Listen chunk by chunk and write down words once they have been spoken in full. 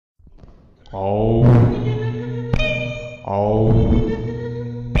Oh. Oh.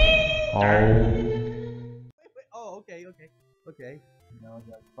 Oh. Wait. Oh, okay. Now I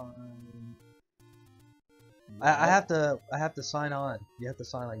gotta find. I have to sign on. You have to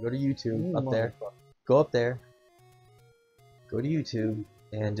sign on. Go to YouTube up there. Motherfucker. Go up there. Go to YouTube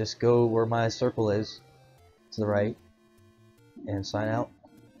and just go where my circle is to the right and sign out.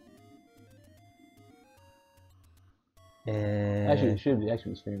 And Actually, it should be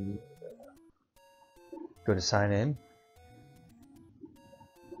actually streaming. go to sign in.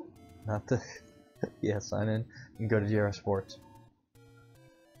 Not the yeah, sign in and go to GR Sports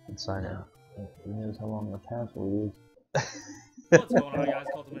and sign in. Who knows how long my password is? What's going on, guys?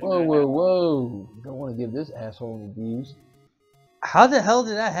 Whoa! Don't want to give this asshole any views. How the hell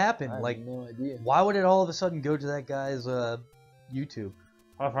did that happen? I have Like, no idea. why would it all of a sudden go to that guy's YouTube?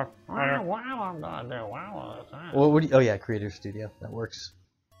 What would you, oh yeah, Creator Studio. That works.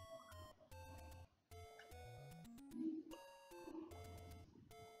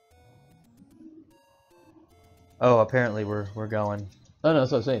 Oh, apparently we're going. Oh no,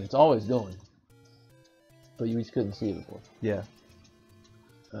 that's what I'm saying. It's always going. But you just couldn't see it before. Yeah.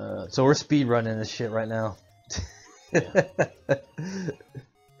 So we're speed running this shit right now. Yeah.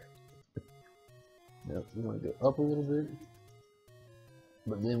 Yep, we want to go up a little bit.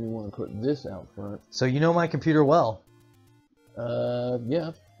 But then we want to put this out front. So you know my computer well.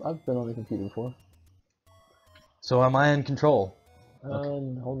 Yeah, I've been on the computer before. So am I in control?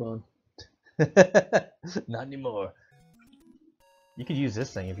 Hold on. Not anymore. You could use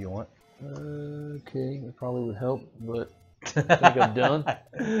this thing if you want. Okay, that probably would help, but I think I'm done.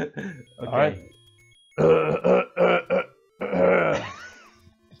 Okay. Alright.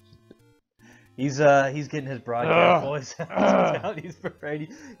 He's getting his broadcast voice out. He's prepared.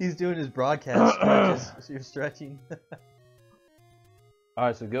 He's doing his broadcast stretches. So you're stretching.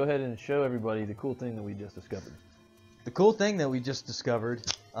 Alright, so go ahead and show everybody the cool thing that we just discovered. The cool thing that we just discovered.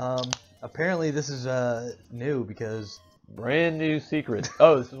 Apparently this is new because Brand new secret.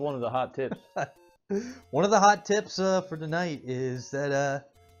 Oh, this is one of the hot tips. one of the hot tips for tonight is that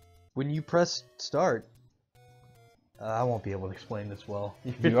when you press start, I won't be able to explain this well.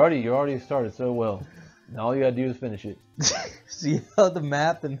 You already started so well. Now all you gotta do is finish it. See how the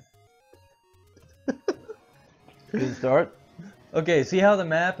map and Good start. okay, see how the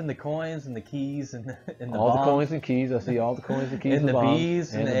map and the coins and the keys and the All the bombs, coins and keys. I see all the coins and keys And the bombs.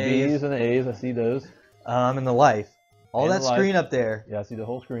 B's and the the A's. B's and the A's. I see those. and the life. All And that the life. screen up there. Yeah, I see the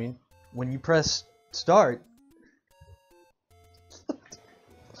whole screen. When you press start,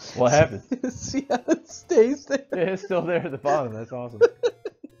 What happened? see how it stays there. Yeah, it's still there at the bottom. That's awesome.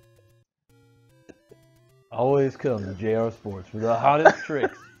 Always comes to JR Sports with the hottest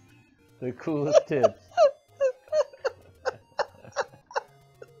tricks, the coolest tips.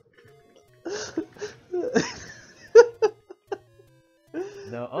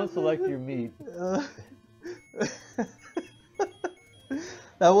 Now unselect your meat.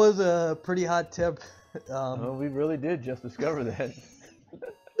 That was a pretty hot tip. Well, we really did just discover that.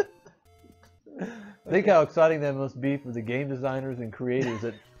 Think how exciting that must be for the game designers and creators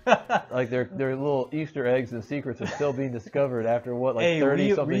that like their little Easter eggs and secrets are still being discovered after what, like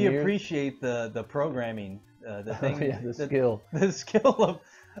 30 something we years? appreciate the programming, the thing, Oh, yeah, the skill. the skill of.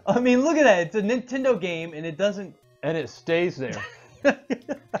 I mean, look at that! It's a Nintendo game, and it doesn't. And it stays there.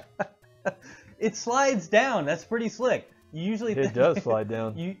 It slides down. That's pretty slick. You usually It does slide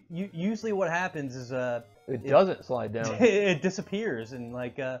down. You usually what happens is It doesn't slide down. it disappears and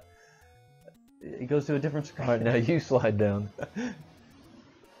like it goes to a different screen. All right, now you slide down.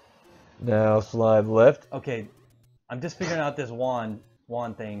 Now slide left. Okay, I'm just figuring out this wand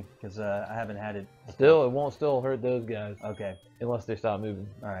thing because I haven't had it. Still, it won't still hurt those guys Okay, unless they stop moving.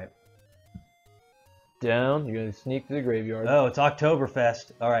 all right. Down, you're gonna sneak to the graveyard. Oh, it's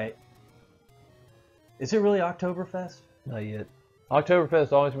Oktoberfest. All right. Is it really Oktoberfest? Not yet.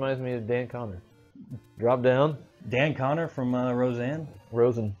 Oktoberfest always reminds me of Dan Connor. Drop down, Dan Connor from Roseanne.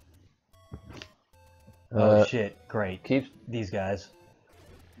 Rosen. Oh shit! Great. Keeps These guys.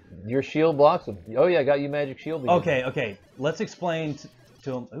 your shield blocks them. Oh yeah, I got you magic shield. Again. Okay. Let's explain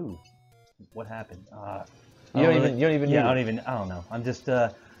to them. Ooh, what happened? You don't even need Yeah, it. I don't know. I'm just.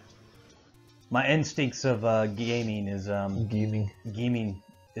 My instincts of gaming is gaming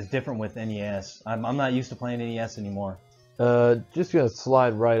is different with NES. I'm not used to playing NES anymore. Just gonna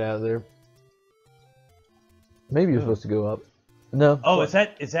slide right out of there. Maybe you're supposed to go up. No. Oh, is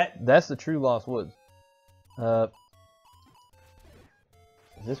that? That's the true Lost Woods.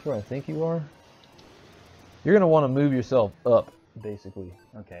 Is this where I think you are? You're gonna want to move yourself up, basically.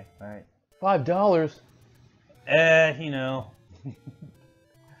 Okay, all right. $5. You know.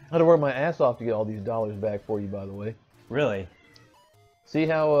 I had to work my ass off to get all these dollars back for you, by the way. Really? See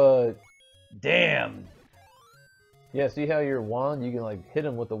how, Damn. yeah, see how your wand, you can, like, hit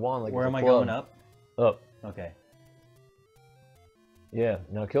him with the wand like Where it's am a I club. going up? Up. Okay. Yeah,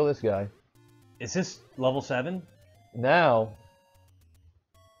 now kill this guy. Is this level 7? Now,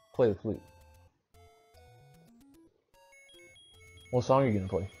 play the flute. What song are you gonna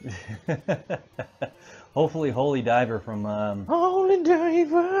play? Hopefully Holy Diver from Holy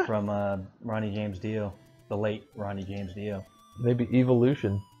Diver. Ronnie James Dio. The late Ronnie James Dio. Maybe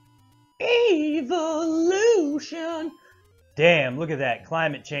Evolution. Evolution! Damn, look at that.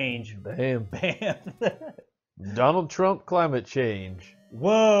 Climate change. Bam. Bam. Donald Trump climate change.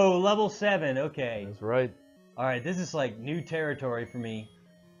 Whoa, level 7. Okay. That's right. Alright, this is like new territory for me.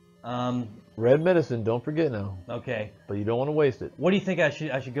 Red medicine, don't forget now. Okay. But you don't want to waste it. What do you think I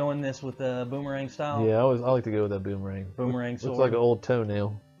should go in this with the boomerang style? Yeah, I like to go with that boomerang. Boomerang sword. Looks like an old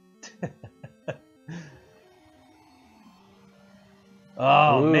toenail.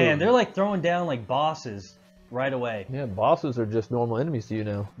 Oh Ooh. man, they're like throwing down like bosses right away. Yeah, bosses are just normal enemies to you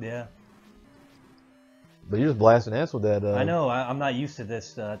now. Yeah. But you're just blasting ass with that. I know, I'm not used to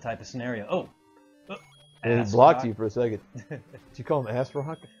this type of scenario. Oh! And Ass he blocked rock. you for a second. Did you call him ass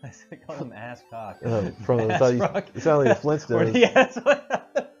rock? I call him ass cock. From the Ass you rock. sound like a Or Flintstone. the ass,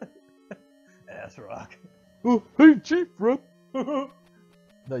 ass rock. Oh, hey, Chief Fred. No,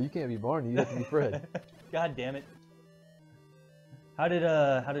 you can't be Barney. You have to be Fred. God damn it! How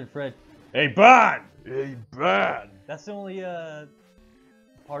did Fred? Hey, Bond. Hey, Brad. That's the only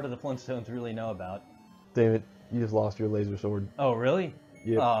part of the Flintstones really know about. Damn it! You just lost your laser sword. Oh, really?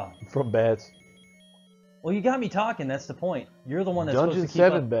 Yeah. From bats. Well, you got me talking. That's the point. You're the one that's Dungeon supposed to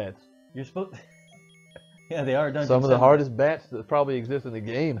keep 7 up. bats. You're supposed. Yeah, they are Dungeon Some of the 7. hardest bats that probably exist in the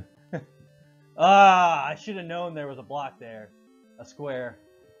game. Ah, I should have known there was a block there, a square,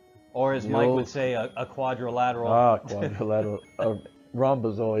 or as Mike Yo. would say, a quadrilateral. Ah, quadrilateral, a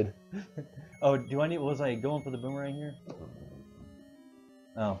rhombozoid. Oh, was I going for the boomerang here?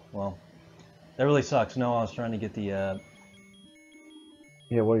 Oh, well, that really sucks. No, I was trying to get the.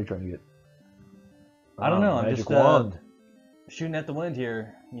 Yeah, what are you trying to get? I don't know. I'm Magic just wand. shooting at the wind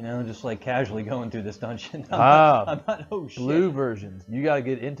here. You know, just like casually going through this dungeon. I'm not. Oh shit. Blue versions. You gotta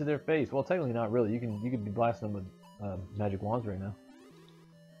get into their face. Well, technically not really. You can be blasting them with magic wands right now.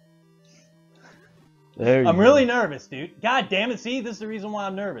 There you I'm go. really nervous, dude. God damn it! See, this is the reason why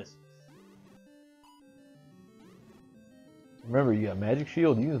I'm nervous. Remember, you got magic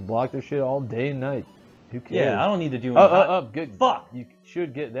shield. You can just block their shit all day and night. Who cares? Yeah, I don't need to do. Good. Fuck. You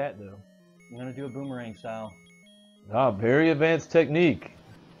should get that though. I'm gonna do a boomerang style. Ah, very advanced technique.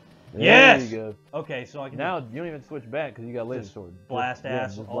 There Yes! you go. Okay, so I can Now you don't even switch back because you got laser Just sword. blast Yeah,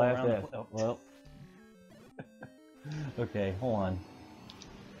 ass just all blast around the ass. pl- oh. Well, Okay, hold on.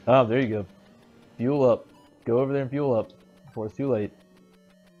 oh, there you go. Fuel up. Go over there and fuel up before it's too late.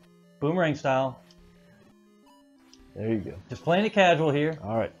 Boomerang style. There you go. Just playing it casual here.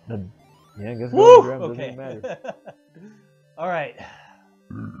 All right. Then, yeah, I guess Woo! going doesn't Okay. even matter. All right.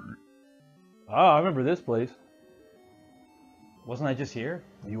 Ah, I remember this place. Wasn't I just here?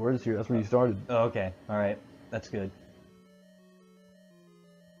 You were just here. That's where you started. Oh, okay. All right. That's good.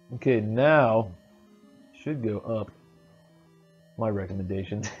 Okay, now should go up. My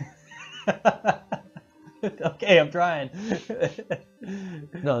recommendation. Okay, I'm trying.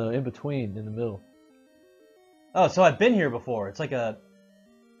 No, in between, in the middle. Oh, so I've been here before. It's like a.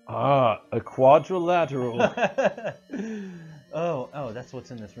 Ah, a quadrilateral. Oh, that's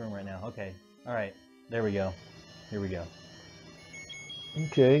what's in this room right now. Okay. All right. There we go. Here we go.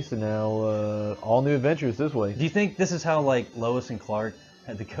 Okay, so now all new adventures this way. Do you think this is how like Lois and Clark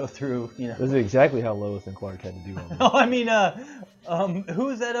had to go through? You know. This is exactly how Lois and Clark had to do it. Oh, I mean, who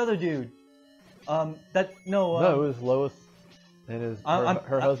is that other dude? No. No, it was Lois and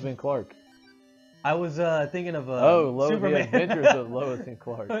her husband Clark. I was thinking of Lois, Superman. the Adventures of Lois and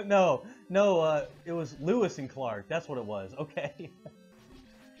Clark. No, it was Lewis and Clark. That's what it was. Okay.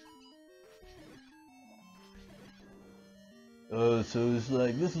 So it's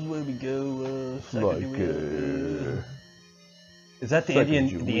like this is where we go. Is that the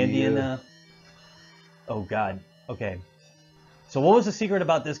Indian? Oh God. Okay. So what was the secret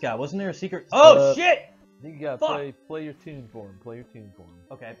about this guy? Wasn't there a secret? Oh shit! I think you gotta play your tune for him. Play your tune for him.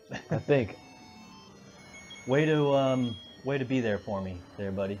 Okay. I think. Way to be there for me,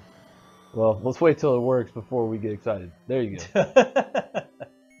 there, buddy. Well, let's wait till it works before we get excited. There you go.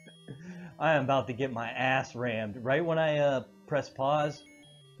 I am about to get my ass rammed right when I press pause.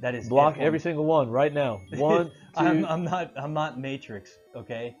 That is block every single one right now. 1, 2. I'm not Matrix,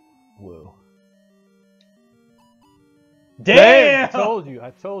 okay? Whoa. Damn! I told you.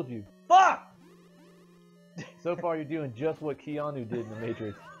 I told you. Fuck! So far, you're doing just what Keanu did in The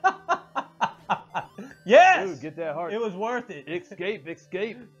Matrix. Yes! Dude, get that heart. It was worth it. Escape,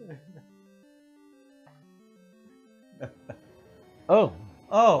 escape. Oh,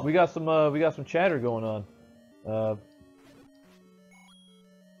 Oh, we got some chatter going on.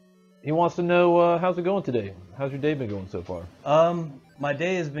 He wants to know how's it going today. How's your day been going so far? my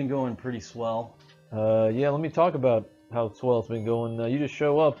day has been going pretty swell. Yeah, let me talk about how swell it's been going. You just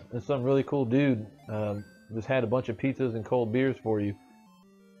show up and some really cool dude just had a bunch of pizzas and cold beers for you.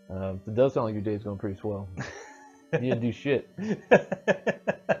 It does sound like your day's going pretty swell. You didn't do shit.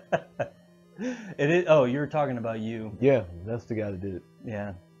 It is. Oh, you were talking about you. Yeah, that's the guy that did it.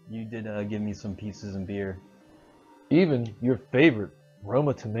 Yeah, you did give me some pizzas and beer. Even your favorite,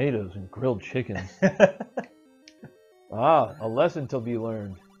 Roma tomatoes and grilled chickens. Ah, a lesson to be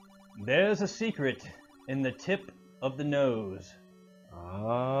learned. There's a secret in the tip of the nose.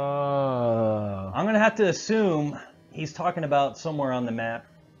 Ah. I'm gonna have to assume he's talking about somewhere on the map.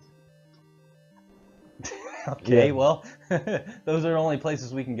 Okay, Yeah. well, those are the only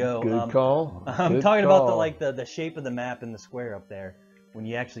places we can go. Good call. I'm Good talking about call. the shape of the map and the square up there when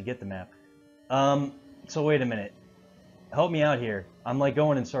you actually get the map. So wait a minute. Help me out here. I'm like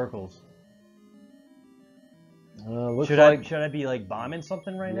going in circles. Looks Should like I be like bombing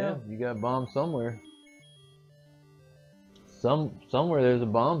something right yeah, now? you got bombed somewhere. Somewhere there's a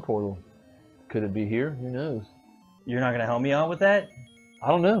bomb portal. Could it be here? Who knows? You're not gonna help me out with that? I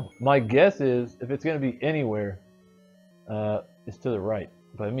don't know. My guess is if it's gonna be anywhere, it's to the right.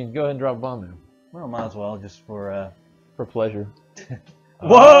 But I mean, go ahead and drop a bomb there Well, might as well just for. for pleasure.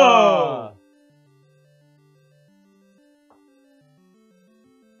 Whoa!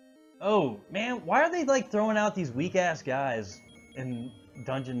 Oh man, why are they like throwing out these weak ass guys in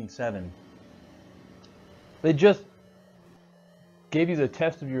Dungeon 7? They just gave you the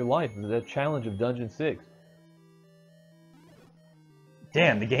test of your life, the challenge of Dungeon 6.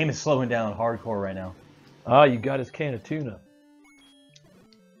 Damn, the game is slowing down hardcore right now. Ah, you got his can of tuna.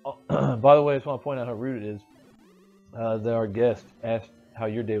 Oh, by the way, I just want to point out how rude it is that our guest asked how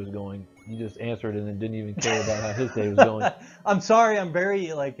your day was going. You just answered and then didn't even care about how his day was going. I'm sorry, I'm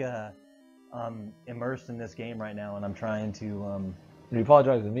very like immersed in this game right now, and I'm trying to. You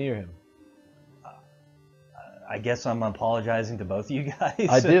apologize to me or him? I guess I'm apologizing to both of you guys.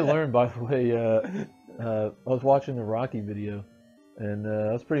 I did learn, by the way. I was watching the Rocky video, and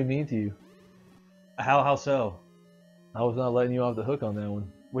I was pretty mean to you. How so? I was not letting you off the hook on that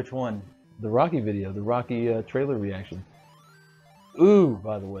one. Which one? The Rocky video, the Rocky trailer reaction. Ooh,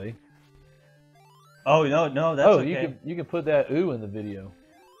 by the way. Oh no, that's okay. you can put that ooh in the video.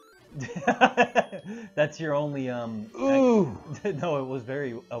 That's your only Ooh. No, it was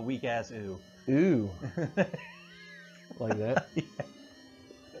very a weak ass ooh. Ooh. Like that.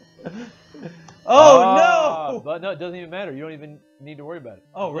 Oh no! But no, it doesn't even matter. You don't even need to worry about it.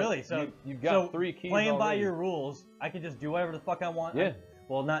 Oh really? So you've got 3 keys playing by already. your rules, I can just do whatever the fuck I want. Yeah.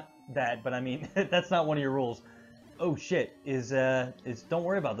 Well, not that, but I mean that's not one of your rules. Oh shit! Is don't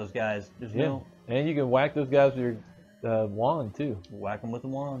worry about those guys. There's Yeah. no And you can whack those guys with your wand too. whack them with the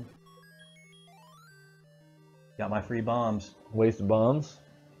wand. Got my free bombs. Waste of bombs.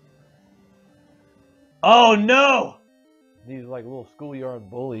 Oh no! These are like little schoolyard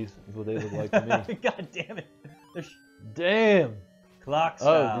bullies is what they look like to me. God damn it! Damn. Clock Oh,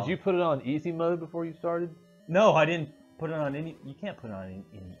 style. did you put it on easy mode before you started? No, I didn't put it on any. You can't put it on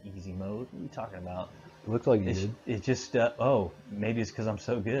in easy mode. What are you talking about? Looks like you did. It just. Oh, maybe it's because I'm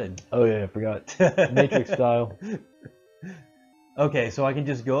so good. Oh yeah, I forgot. Matrix style. Okay, so I can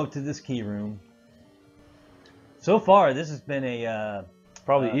just go up to this key room. So far, this has been a.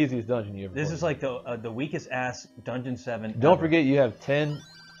 Probably the easiest dungeon you ever This played. is like the weakest ass Dungeon 7. Don't ever. forget you have 10.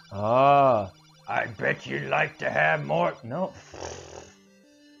 Ah. I bet you'd like to have more. No.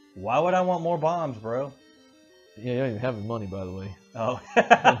 Why would I want more bombs, bro? Yeah, you don't even have the money, by the way. Oh.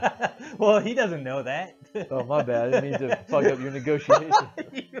 Well, he doesn't know that. Oh, my bad. I didn't mean to fuck up your negotiation.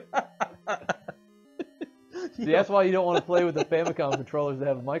 See, that's why you don't want to play with the Famicom controllers that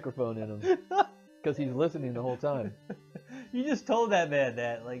have a microphone in them. Because he's listening the whole time. You just told that man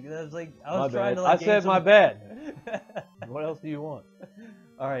that. Like, that was like, I was My trying bad. to like. I said my bad. What else do you want?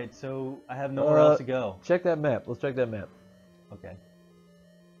 Alright, so I have nowhere else to go. Check that map. Let's check that map. Okay.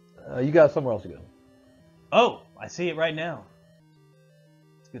 You got somewhere else to go. Oh, I see it right now.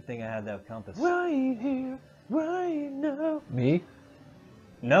 It's a good thing I had that compass. Right here, right now. Me?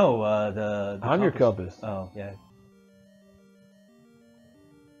 No, the I'm your compass. Oh, yeah.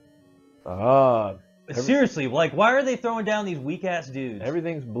 Ah. Seriously, like, why are they throwing down these weak ass dudes?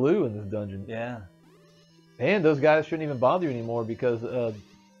 Everything's blue in this dungeon. Yeah. And those guys shouldn't even bother you anymore because I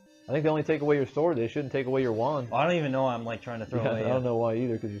think they only take away your sword. They shouldn't take away your wand. I don't even know I'm like trying to throw away. I don't know why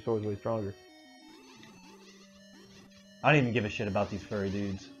either because your sword's way stronger. I don't even give a shit about these furry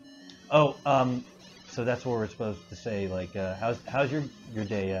dudes. Oh, so that's what we're supposed to say. Like, how's your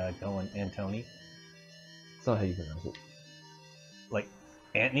day going, Antonii? That's not how you pronounce it. Like,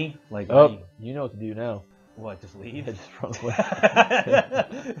 Anthony? Like, oh, you know what to do now. What? Just leave? Yeah, just run away.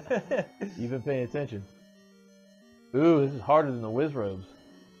 You've been paying attention. Ooh, this is harder than the whiz robes.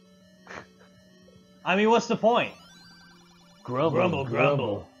 I mean, what's the point? Grumble, Grumble,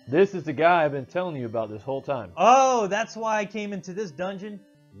 grumble. This is the guy I've been telling you about this whole time. Oh, that's why I came into this dungeon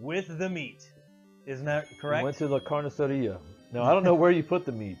with the meat. Isn't that correct? We went to the carniceria. Now, I don't know where you put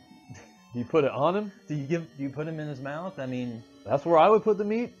the meat. Do you put it on him? Do you put him in his mouth? I mean... That's where I would put the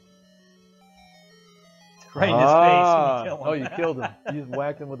meat? Right in his face. You kill him. Oh, you killed him. You just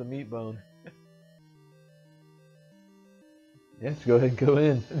whacked him with a meat bone. Yeah, just go ahead and go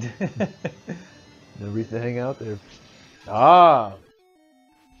in. No reason to hang out there. Ah!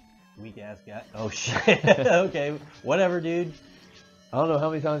 Weak ass guy. Oh shit. Okay, whatever, dude. I don't know how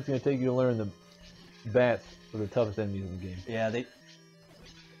many times it's going to take you to learn the bats are the toughest enemies in the game. Yeah,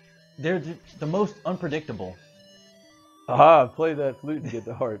 they're the most unpredictable. Aha, play that flute and get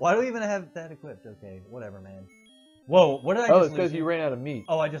the heart. Why do we even have that equipped? Okay, whatever, man. Whoa, what did I Oh, just it's because lose? you ran out of meat.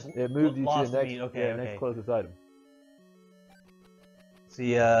 Oh, I just It moved you to lost the next, meat. Okay, okay. next closest item.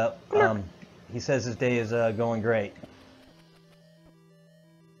 See, he says his day is going great.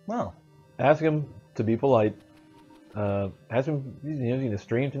 Well, Ask him to be polite. Ask him, he's going to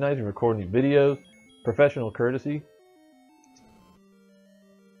stream tonight and recording videos. Professional courtesy.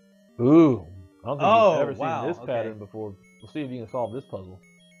 Ooh, I don't think you've ever seen this pattern before. We'll see if you can solve this puzzle.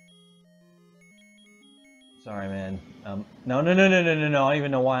 sorry, man. No. I don't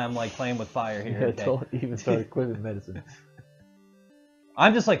even know why I'm like playing with fire here. Yeah, Okay. don't even start equipping medicine.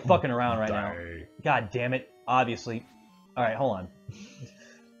 I'm just like fucking around right now. God damn it. Obviously. All right, hold on.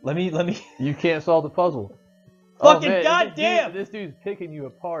 Let me. You can't solve the puzzle. Fucking man, goddamn! This dude's picking you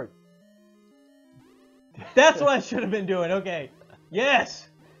apart. That's what I should have been doing. Okay. Yes.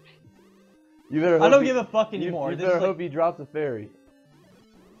 You better. I don't give a fuck anymore. You This better is like- hope he drops a fairy.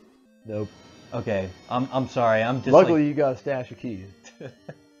 Nope. Okay. I'm sorry. I'm just. Luckily, you got a stash of keys.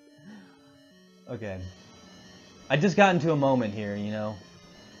 Okay. I just got into a moment here, you know.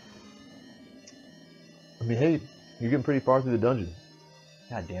 I mean, hey, you're getting pretty far through the dungeon.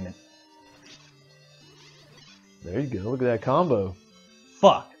 God damn it. There you go. Look at that combo.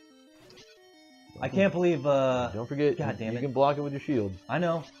 Fuck. I can't believe. Don't forget. God damn you it. can block it with your shield. I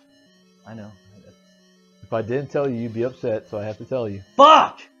know. If I didn't tell you, you'd be upset. So I have to tell you.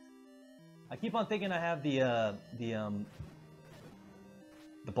 Fuck. I keep on thinking I have the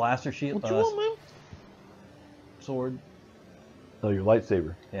blaster shield. What you want, man? Sword. Oh, your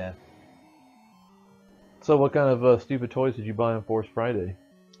lightsaber. Yeah. So what kind of stupid toys did you buy on Force Friday?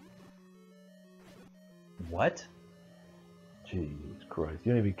 What? Jesus Christ.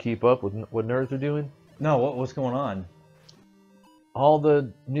 You don't even keep up with what nerds are doing? No, what's going on? All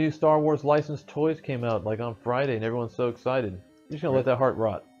the new Star Wars licensed toys came out like on Friday and everyone's so excited. You're just going to let that heart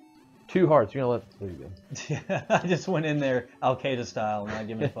rot. 2 hearts. You're going to let... There you go. I just went in there Al-Qaeda style and not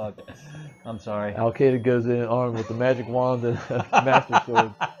giving a fuck. I'm sorry. Al-Qaeda goes in armed with the magic wand and a master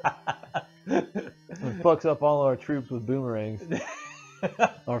sword. And fucks up all our troops with boomerangs.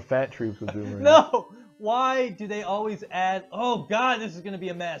 Our fat troops with boomerangs. No! Why do they always add... Oh god, this is gonna be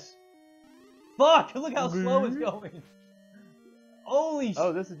a mess. Fuck! Look how slow it's going. Holy shit.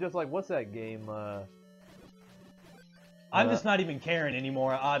 Oh, this is just like, what's that game? I'm just not even caring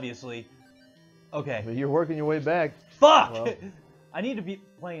anymore, obviously. Okay. But you're working your way back. Fuck! Well, I need to be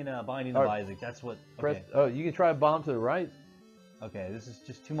playing Binding of Isaac. That's what... press. Okay. Oh, you can try a bomb to the right. Okay, this is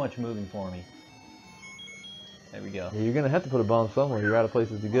just too much moving for me. There we go. Yeah, you're gonna have to put a bomb somewhere. You're out of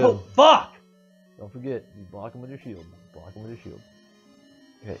places to go. Oh, fuck! Don't forget, you block them with your shield. Block them with your shield.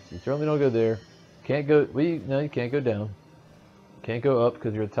 Okay, so you certainly don't go there. Can't go. No, you can't go down. Can't go up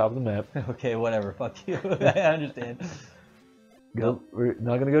because you're at the top of the map. Okay, whatever. Fuck you. I understand. Go. We're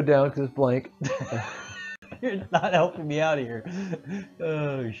not gonna go down because it's blank. You're not helping me out here.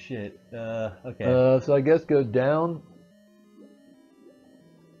 Oh shit. Okay. So I guess go down.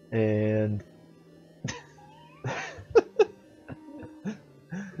 And we're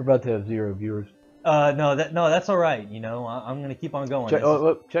about to have 0 viewers. No, that's all right. You know, I'm gonna keep on going. Check. Oh,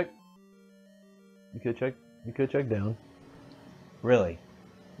 look, check. You could check. You could check down. Really?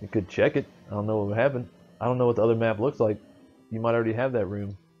 You could check it. I don't know what would happen. I don't know what the other map looks like. You might already have that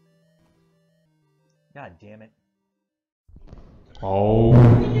room. God damn it. Oh.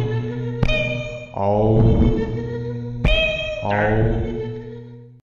 Oh. Oh.